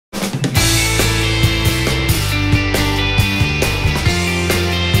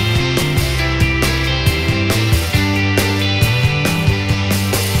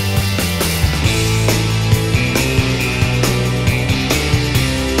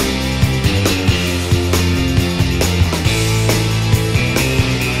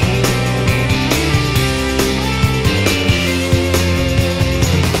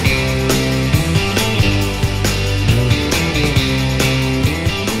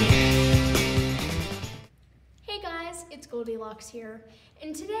Goldilocks here,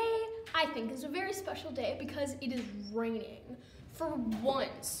 and today I think is a very special day because it is raining. For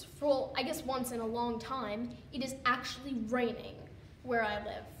once, I guess once in a long time, it is actually raining where I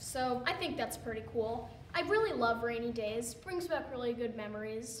live. So I think that's pretty cool. I really love rainy days. It brings back really good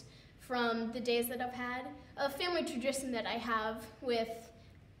memories from the days that I've had. A family tradition that I have with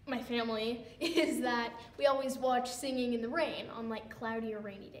my family is that we always watch Singing in the Rain on like cloudy or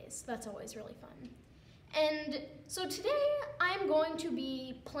rainy days. That's always really fun. And so today I'm going to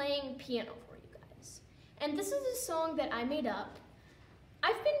be playing piano for you guys. And this is a song that I made up.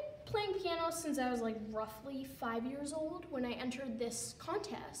 I've been playing piano since I was like roughly 5 years old when I entered this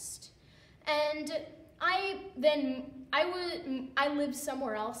contest. And I lived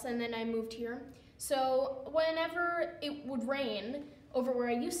somewhere else and then I moved here. So whenever it would rain over where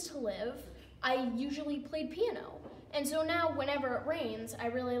I used to live, I usually played piano. And so now whenever it rains, I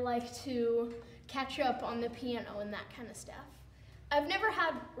really like to catch up on the piano and that kind of stuff. I've never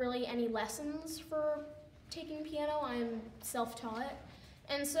had really any lessons for taking piano. I'm self-taught.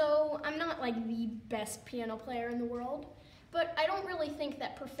 And so I'm not like the best piano player in the world, but I don't really think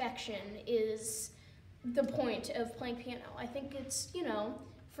that perfection is the point of playing piano. I think it's,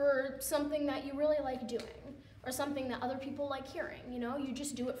 for something that you really like doing or something that other people like hearing, you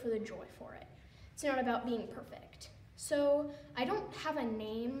just do it for the joy for it. It's not about being perfect. So I don't have a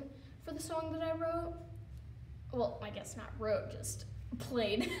name for the song that I wrote. Well, I guess not wrote, just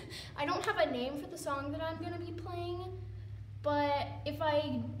played. I don't have a name for the song that I'm gonna be playing, but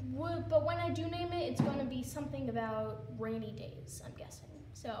but when I do name it, it's gonna be something about rainy days, I'm guessing.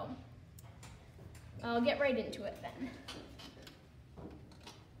 So I'll get right into it then.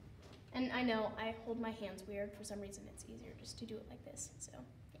 And I know I hold my hands weird. For some reason, it's easier just to do it like this, so.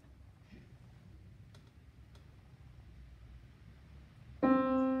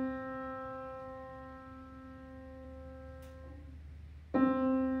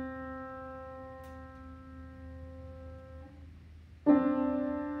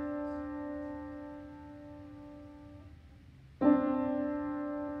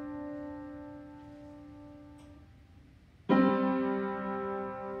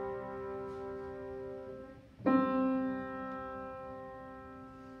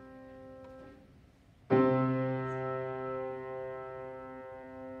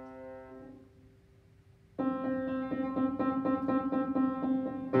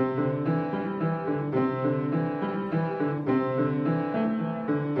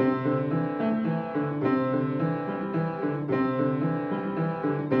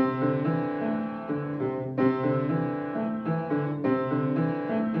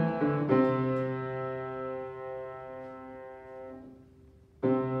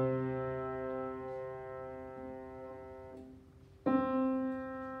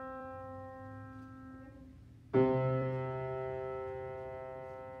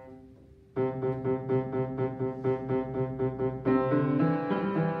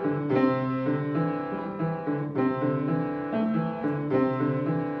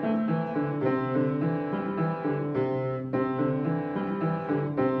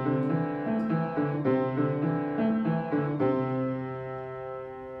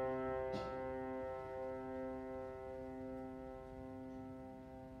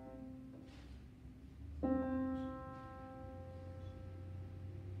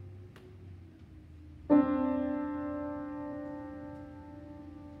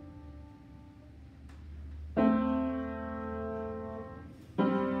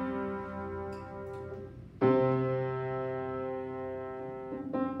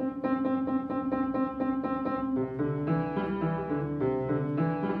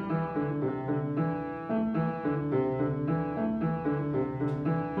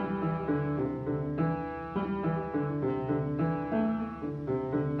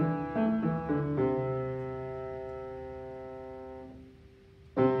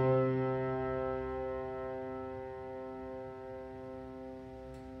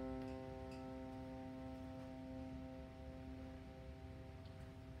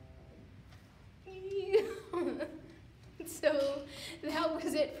 So that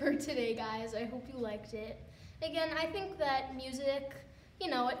was it for today, guys. I hope you liked it. Again, I think that music,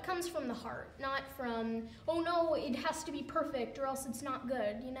 it comes from the heart, not from, oh no, it has to be perfect or else it's not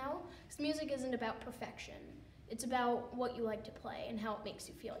good, Because music isn't about perfection. It's about what you like to play and how it makes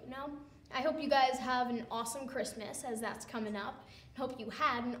you feel, I hope you guys have an awesome Christmas as that's coming up. I hope you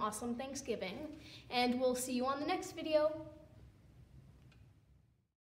had an awesome Thanksgiving, and we'll see you on the next video.